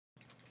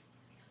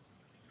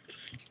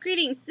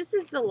Greetings. This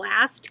is the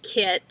last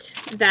kit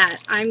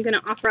that I'm going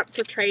to offer up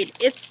for trade.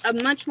 It's a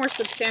much more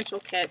substantial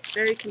kit,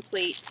 very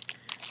complete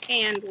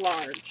and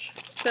large.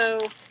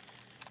 So,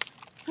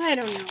 I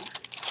don't know.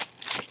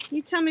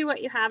 You tell me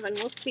what you have and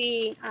we'll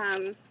see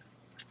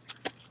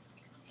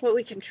what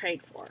we can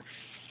trade for.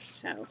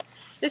 So,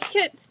 this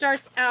kit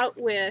starts out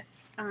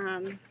with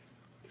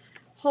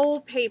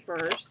whole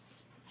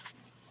papers.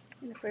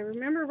 And if I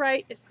remember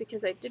right, it's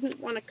because I didn't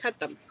want to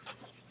cut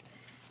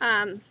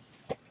them.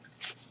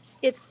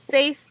 It's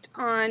based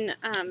on,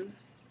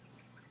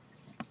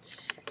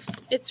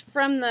 it's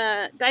from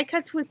the Die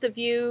Cuts with the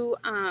View,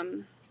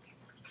 oh,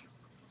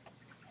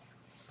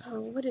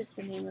 what is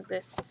the name of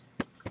this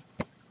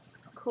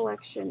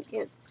collection?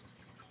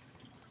 It's,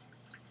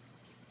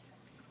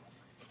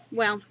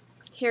 well,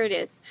 here it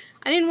is.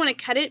 I didn't want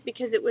to cut it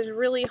because it was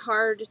really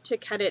hard to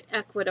cut it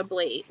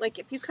equitably. Like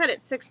if you cut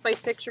it 6 by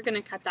 6, you're going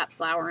to cut that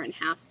flower in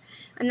half,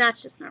 and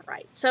that's just not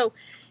right. So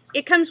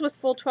it comes with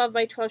full 12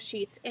 by 12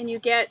 sheets, and you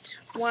get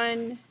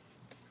 1,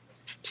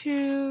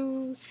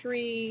 2,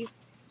 3,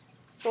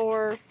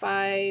 4,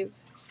 5,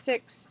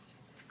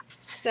 6,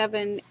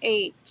 7,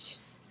 8,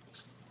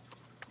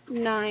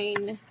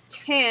 9,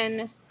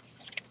 10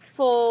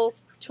 full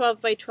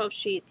 12 by 12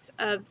 sheets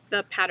of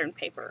the pattern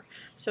paper.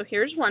 So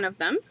here's one of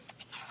them.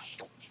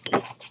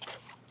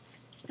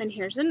 And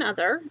here's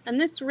another.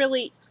 And this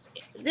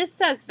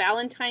says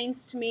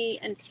Valentine's to me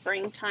and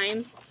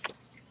springtime.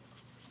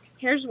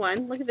 Here's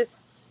one. Look at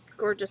this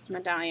gorgeous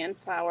medallion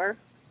flower.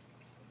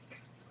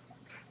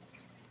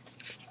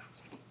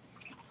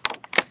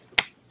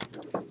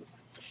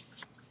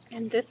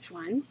 And this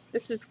one.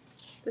 This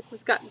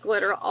has got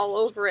glitter all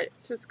over it.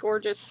 It's just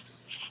gorgeous.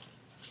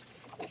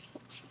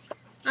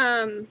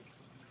 And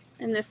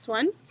this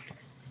one.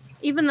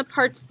 Even the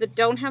parts that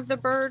don't have the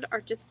bird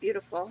are just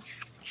beautiful.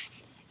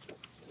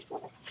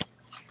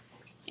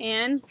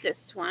 And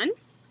this one.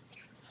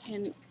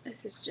 And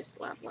this is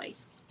just lovely.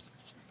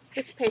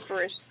 This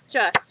paper is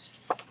just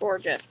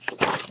gorgeous.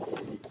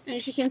 And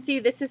as you can see,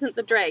 this isn't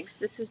the dregs.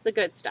 This is the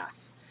good stuff.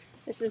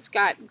 This has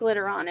got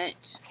glitter on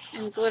it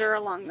and glitter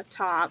along the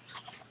top.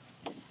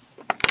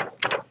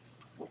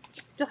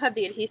 Still have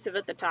the adhesive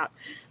at the top.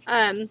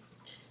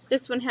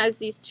 This one has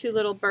these two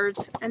little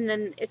birds, and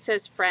then it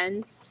says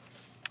friends.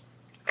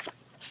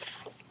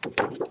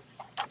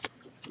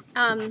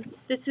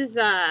 This is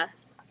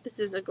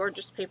a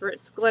gorgeous paper.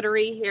 It's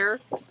glittery here.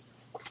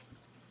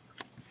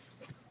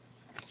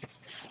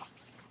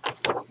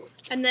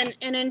 And then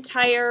an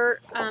entire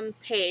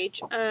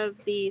page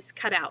of these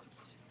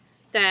cutouts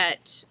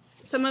that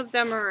some of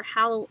them are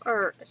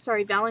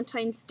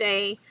Valentine's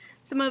Day.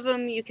 Some of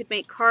them you could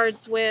make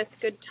cards with,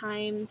 good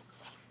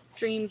times,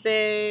 dream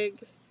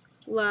big,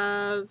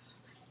 love.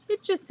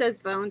 It just says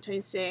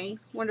Valentine's Day,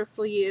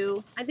 wonderful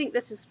you. I think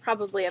this is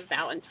probably a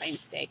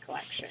Valentine's Day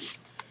collection.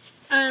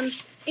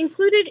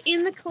 Included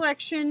in the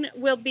collection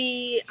will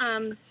be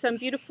some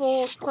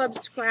beautiful club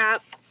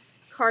scrap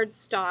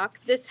cardstock.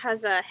 This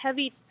has a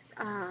heavy,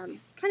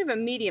 kind of a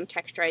medium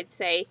texture, I'd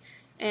say,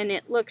 and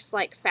it looks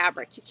like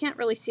fabric. You can't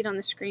really see it on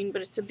the screen,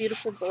 but it's a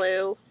beautiful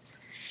blue.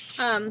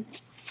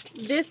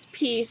 This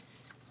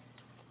piece,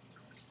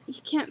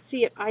 you can't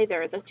see it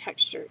either, the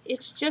texture.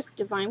 It's just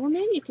divine. Well,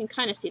 maybe you can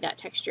kind of see that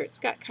texture. It's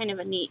got kind of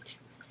a neat,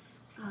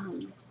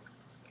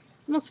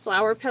 almost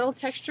flower petal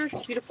texture.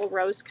 It's a beautiful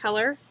rose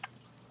color.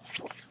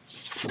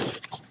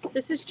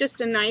 This is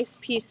just a nice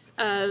piece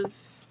of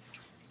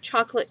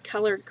chocolate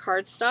colored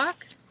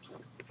cardstock.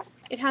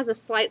 It has a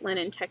slight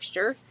linen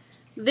texture.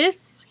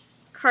 This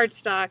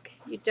cardstock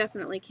you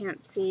definitely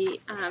can't see.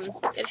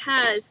 It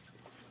has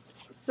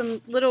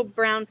some little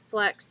brown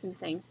flecks and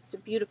things. It's a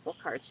beautiful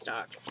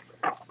cardstock.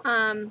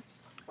 And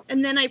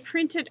then I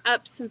printed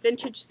up some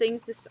vintage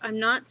things. I'm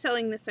not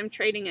selling this, I'm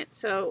trading it.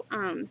 So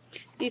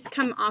these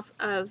come off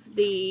of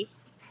the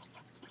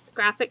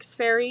Graphics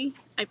Fairy.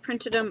 I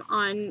printed them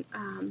on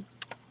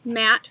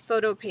matte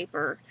photo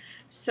paper.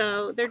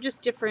 So they're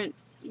just different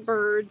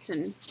birds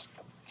and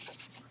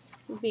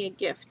will be a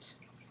gift.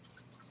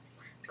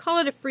 Call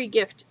it a free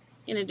gift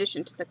in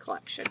addition to the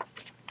collection.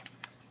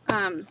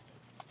 So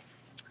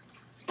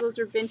those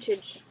are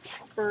vintage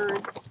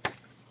birds.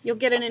 You'll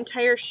get an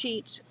entire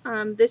sheet.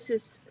 This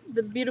is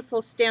the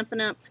beautiful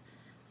Stampin' Up!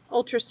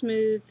 Ultra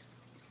Smooth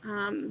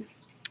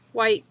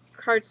white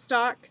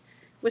cardstock.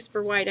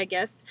 Whisper White, I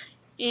guess.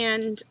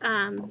 And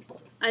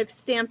I've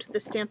stamped the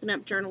Stampin'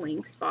 Up!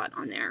 Journaling spot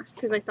on there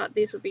because I thought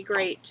these would be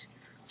great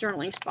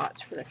journaling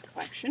spots for this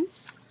collection.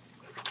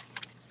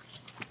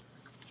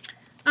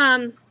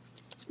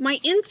 My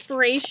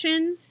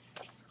inspiration,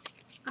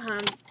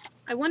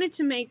 I wanted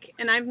to make,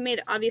 and I've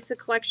made obviously a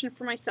collection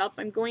for myself.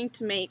 I'm going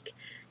to make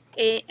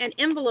an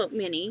envelope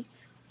mini,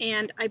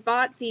 and I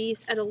bought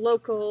these at a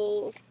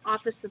local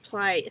office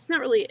supply. It's not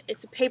really,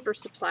 it's a paper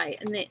supply,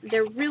 and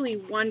they're really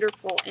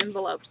wonderful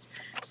envelopes.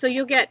 So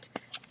you'll get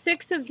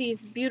 6 of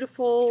these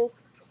beautiful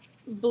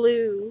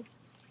blue,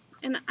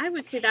 and I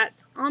would say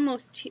that's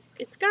almost,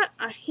 it's got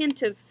a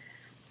hint of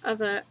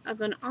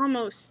an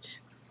almost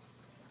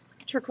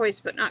turquoise,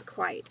 but not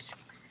quite.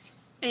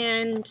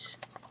 And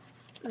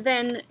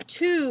then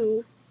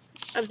 2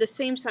 of the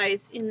same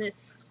size in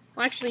this.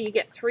 Well, actually, you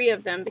get 3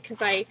 of them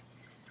because I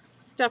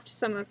stuffed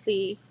some of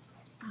the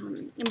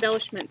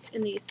embellishments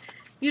in these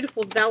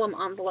beautiful vellum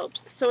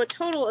envelopes. So a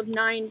total of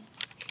 9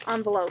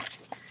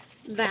 envelopes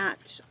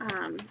that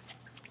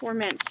were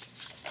meant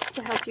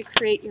to help you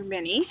create your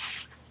mini.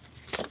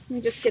 Let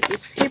me just get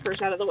these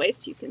papers out of the way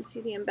so you can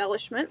see the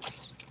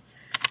embellishments.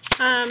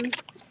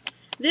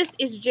 This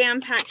is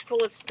jam-packed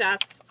full of stuff.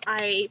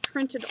 I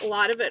printed a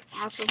lot of it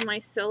off of my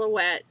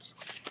silhouette.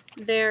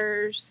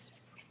 There's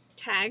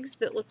tags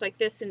that look like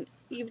this, and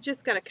you've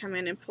just got to come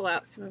in and pull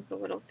out some of the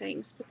little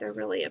things, but they're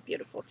really a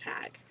beautiful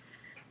tag.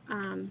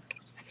 On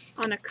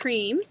a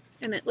cream,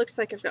 and it looks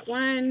like I've got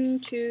 1,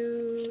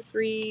 2,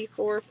 3,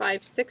 4,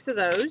 5, 6 of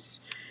those.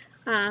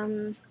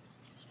 A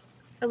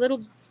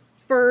little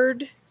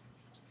bird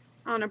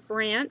on a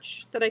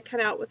branch that I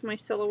cut out with my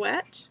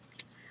silhouette.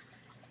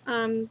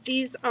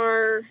 These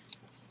are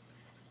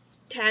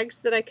tags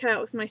that I cut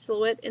out with my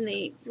silhouette, and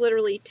they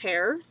literally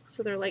tear,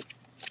 so they're like,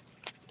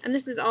 and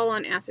this is all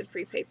on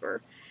acid-free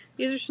paper.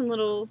 These are some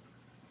little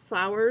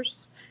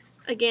flowers.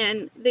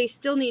 Again, they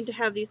still need to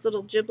have these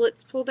little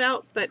giblets pulled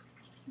out, but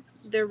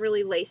they're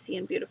really lacy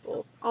and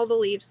beautiful. All the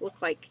leaves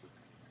look like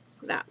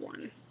that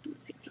one.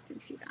 Let's see if you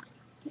can see that.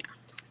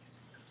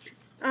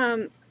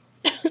 Yeah.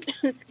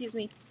 Excuse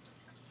me.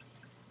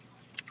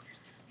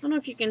 I don't know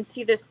if you can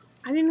see this.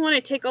 I didn't want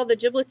to take all the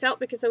giblets out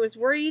because I was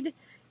worried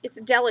it's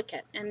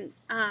delicate, and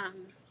I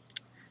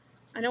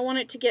don't want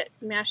it to get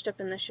mashed up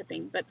in the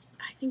shipping, but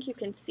I think you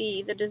can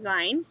see the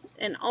design,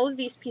 and all of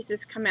these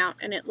pieces come out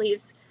and it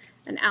leaves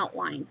an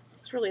outline.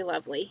 It's really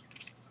lovely.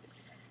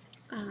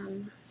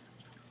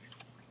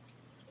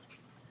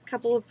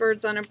 Couple of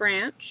birds on a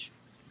branch.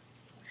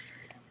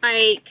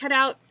 I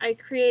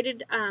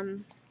created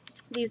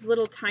these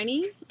little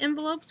tiny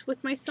envelopes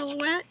with my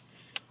silhouette,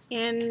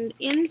 and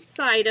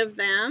inside of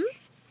them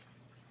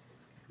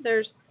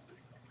there's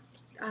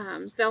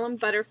vellum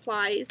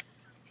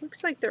butterflies.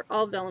 Looks like they're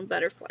all vellum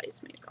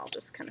butterflies. Maybe I'll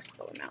just kind of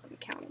spell them out and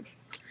count them.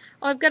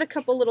 Oh, I've got a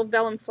couple little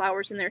vellum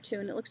flowers in there too,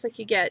 and it looks like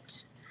you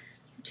get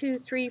 2,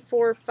 3,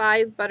 4,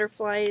 5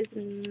 butterflies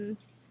and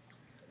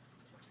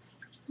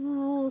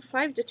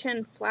 5 to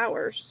 10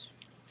 flowers.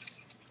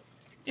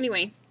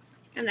 Anyway,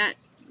 and that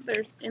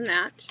they're in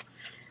that.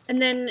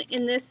 And then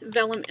in this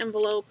vellum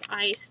envelope,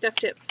 I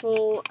stuffed it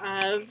full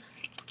of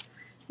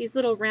these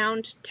little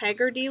round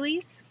tagger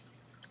dealies.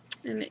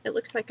 And it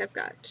looks like I've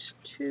got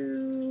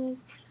 2,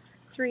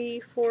 3,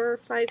 4,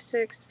 5,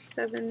 6,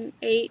 7,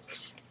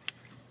 8,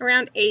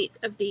 around 8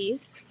 of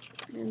these.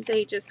 And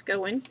they just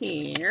go in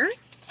here.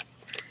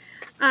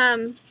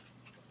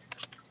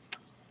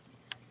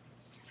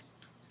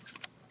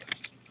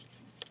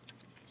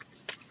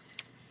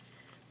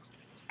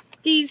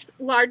 These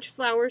large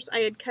flowers I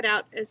had cut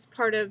out as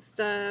part of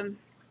the,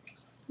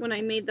 when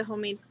I made the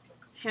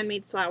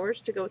handmade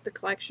flowers to go with the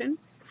collection.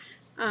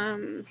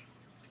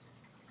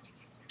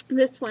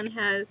 This one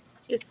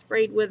is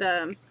sprayed with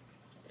a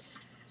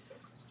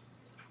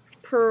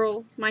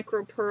pearl,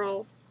 micro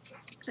pearl,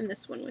 and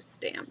this one was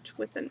stamped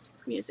with a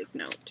music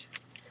note.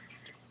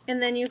 And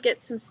then you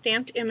get some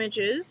stamped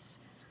images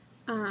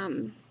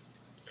from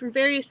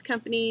various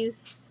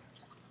companies.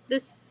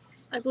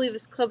 This, I believe,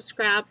 is Club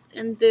Scrap,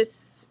 and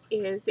this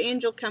is the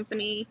Angel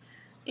Company,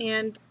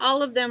 and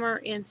all of them are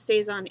in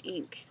Stays-On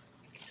ink.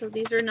 So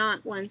these are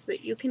not ones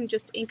that you can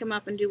just ink them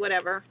up and do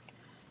whatever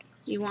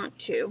you want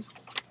to.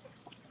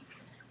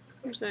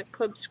 There's a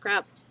Club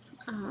Scrap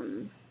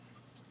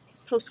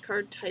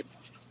postcard type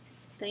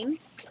thing.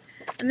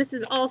 And this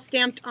is all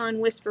stamped on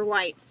Whisper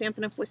White,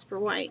 Stampin' Up! Whisper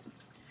White.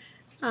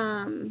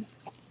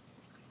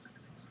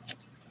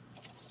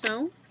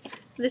 So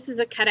this is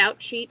a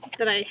cutout sheet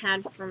that I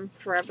had from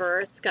forever.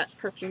 It's got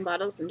perfume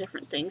bottles and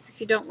different things. If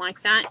you don't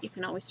like that, you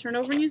can always turn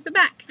over and use the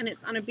back. And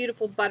it's on a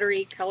beautiful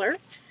buttery color.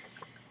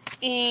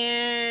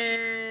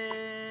 And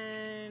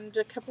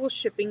a couple of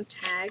shipping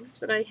tags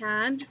that I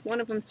had. One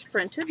of them's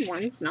printed,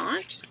 one's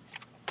not.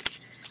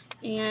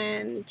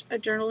 And a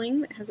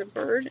journaling that has a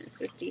bird. It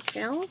says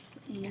details.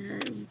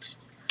 And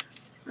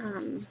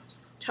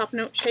top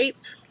note shape.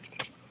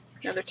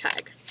 Another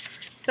tag.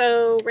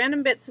 So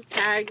random bits of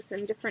tags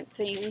and different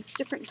things,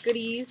 different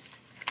goodies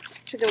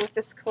to go with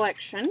this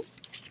collection.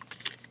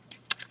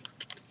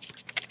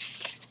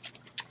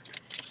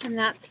 And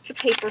that's the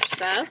paper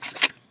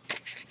stuff.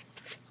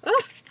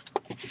 Oh,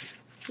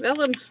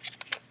 vellum.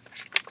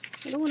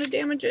 I don't want to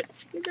damage it.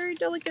 You're very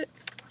delicate.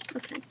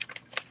 Okay.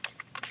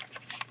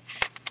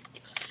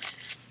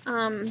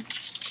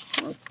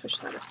 Let's push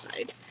that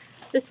aside.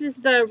 This is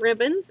the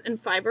ribbons and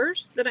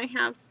fibers that I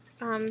have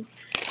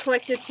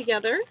collected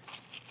together.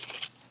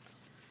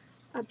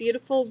 A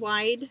beautiful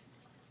wide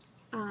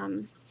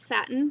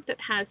satin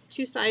that has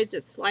 2 sides.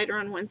 It's lighter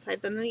on one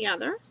side than the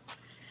other.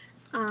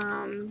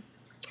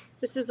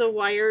 This is a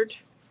wired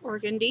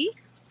organdy.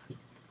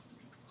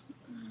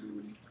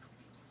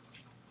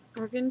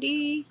 A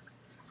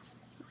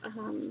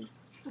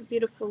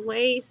beautiful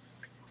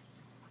lace,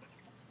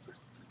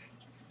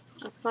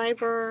 a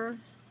fiber,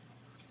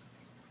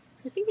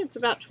 I think it's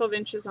about 12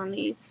 inches on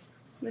these.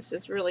 This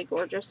is really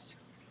gorgeous.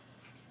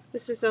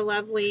 This is a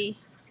lovely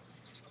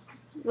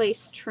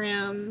lace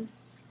trim,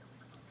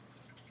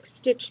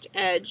 stitched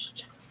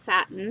edged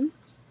satin.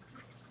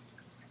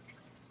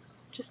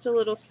 Just a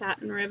little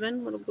satin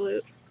ribbon, little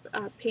blue,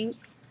 pink,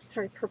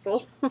 sorry,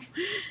 purple.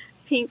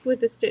 Pink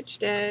with a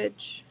stitched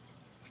edge.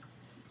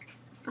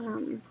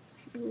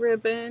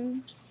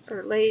 Ribbon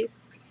or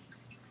lace,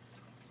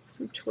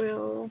 some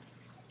twill.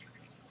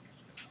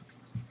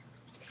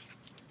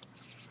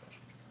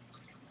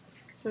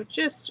 So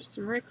just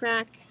some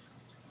rickrack.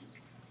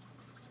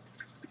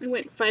 I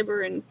went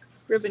fiber and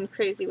ribbon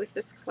crazy with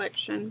this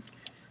collection.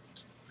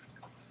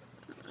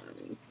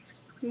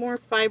 More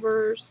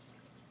fibers,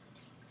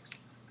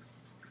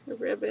 the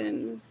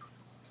ribbon,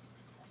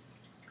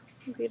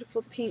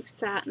 beautiful pink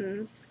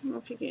satin. I don't know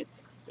if you can,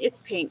 it's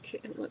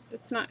pink.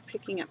 It's not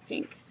picking up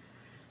pink.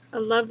 A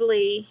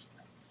lovely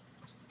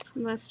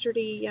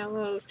mustardy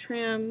yellow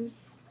trim,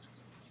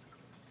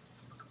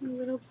 a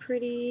little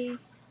pretty,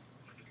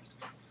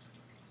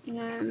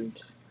 and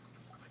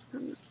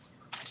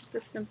just a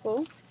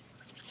simple.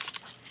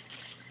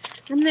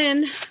 And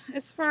then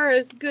as far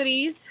as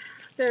goodies,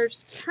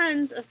 there's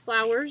tons of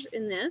flowers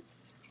in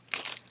this.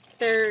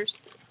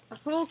 There's a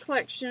whole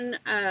collection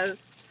of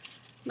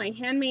my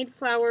handmade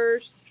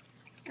flowers,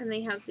 and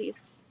they have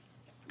these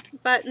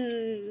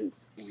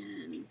buttons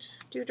and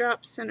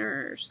dewdrop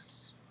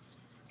centers.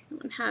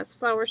 One has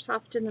Flower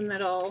Soft in the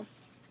middle.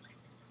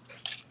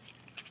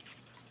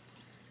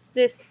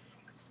 This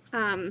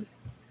Battenberg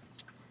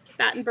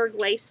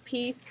lace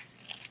piece.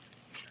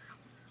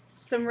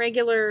 Some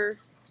regular,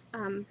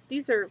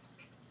 these are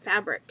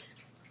fabric,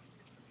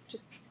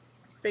 just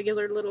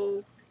regular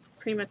little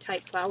Prima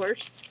type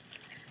flowers.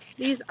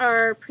 These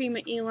are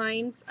Prima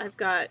E-lines. I've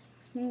got,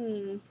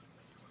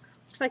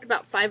 looks like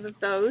about 5 of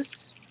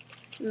those.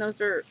 And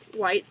those are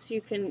white, so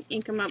you can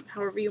ink them up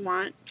however you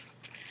want.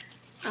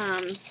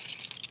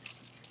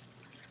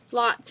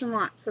 Lots and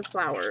lots of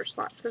flowers,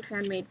 lots of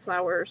handmade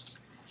flowers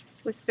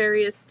with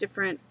various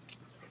different,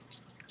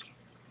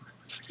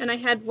 and I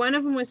had one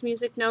of them was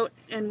music note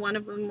and one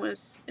of them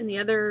was, and the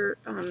other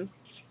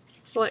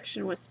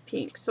selection was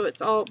pink. So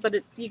it's all, but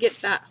you get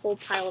that whole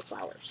pile of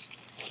flowers.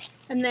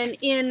 And then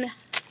in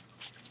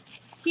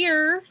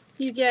here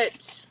you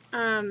get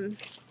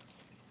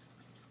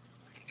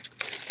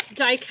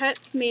die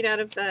cuts made out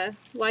of the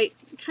light,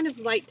 kind of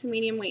light to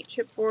medium weight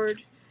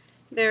chipboard.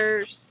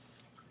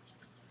 There's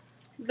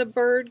the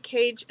bird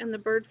cage and the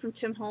bird from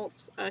Tim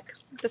Holtz,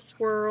 the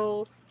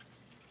swirl.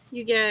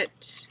 You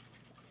get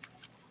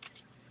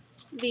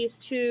these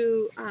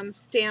 2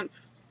 stamp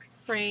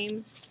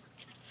frames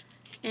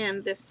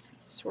and this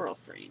swirl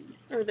frame,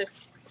 or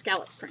this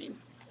scallop frame.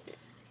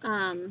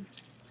 And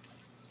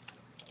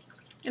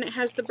it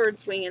has the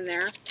bird's wing in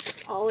there.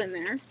 It's all in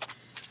there.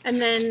 And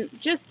then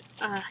just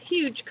a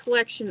huge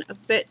collection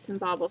of bits and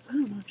baubles. I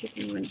don't know if you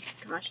can even,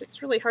 gosh,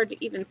 it's really hard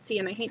to even see,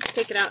 and I hate to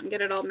take it out and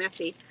get it all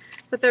messy.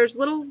 But there's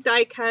little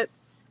die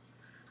cuts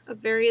of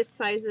various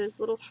sizes,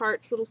 little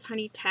hearts, little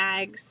tiny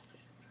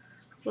tags,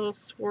 little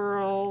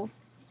swirl.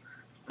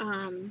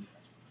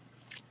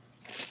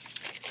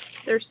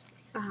 There's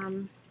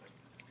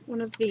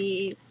one of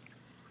these,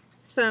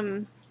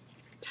 some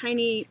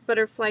tiny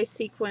butterfly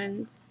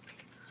sequins,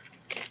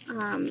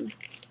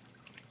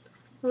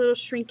 a little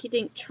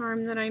shrinky-dink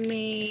charm that I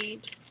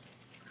made,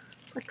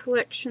 a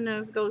collection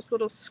of those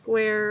little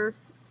square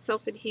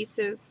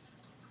self-adhesive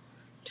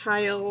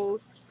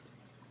tiles,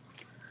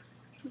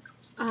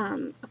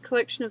 a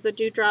collection of the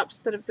dewdrops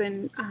that have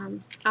been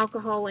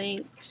alcohol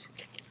inked,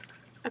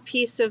 a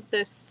piece of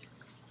this.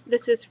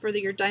 This is for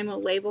your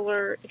Dymo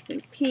labeler. It's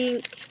in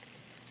pink.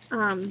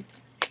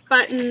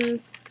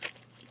 Buttons,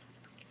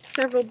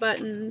 several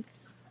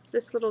buttons,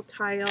 this little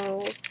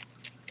tile,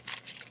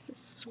 this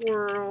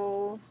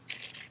swirl.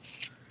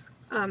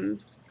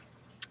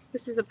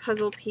 This is a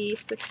puzzle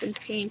piece that's been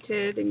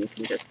painted, and you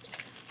can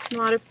just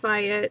modify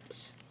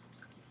it.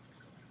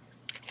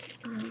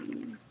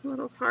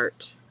 Little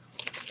heart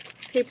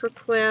paper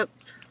clip,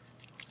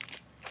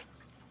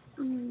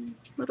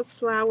 little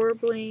flower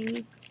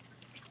bling.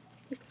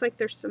 Looks like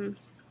there's some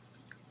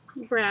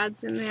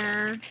brads in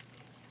there.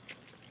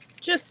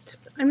 Just,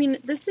 I mean,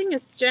 this thing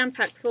is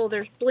jam-packed full.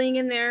 There's bling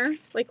in there,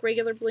 like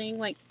regular bling,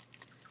 like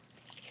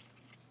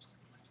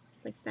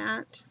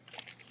that.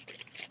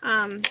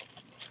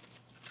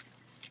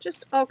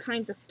 Just all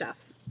kinds of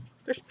stuff.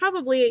 There's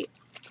probably,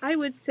 I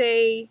would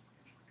say,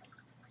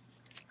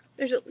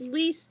 there's at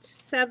least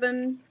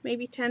 7,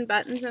 maybe 10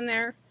 buttons in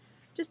there.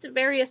 Just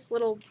various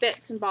little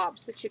bits and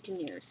bobs that you can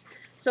use.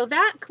 So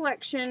that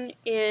collection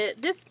is,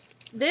 this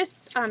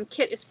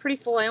kit is pretty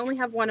full. I only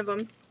have one of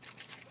them.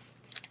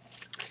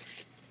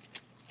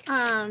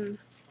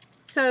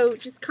 So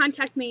just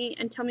contact me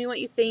and tell me what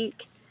you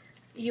think.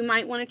 You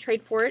might want to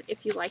trade for it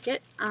if you like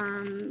it.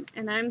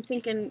 And I'm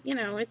thinking, you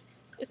know,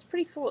 it's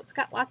pretty full. It's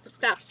got lots of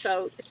stuff,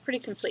 so it's pretty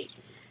complete.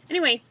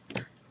 Anyway,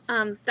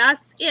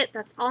 that's it.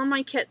 That's all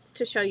my kits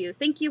to show you.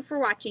 Thank you for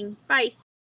watching. Bye.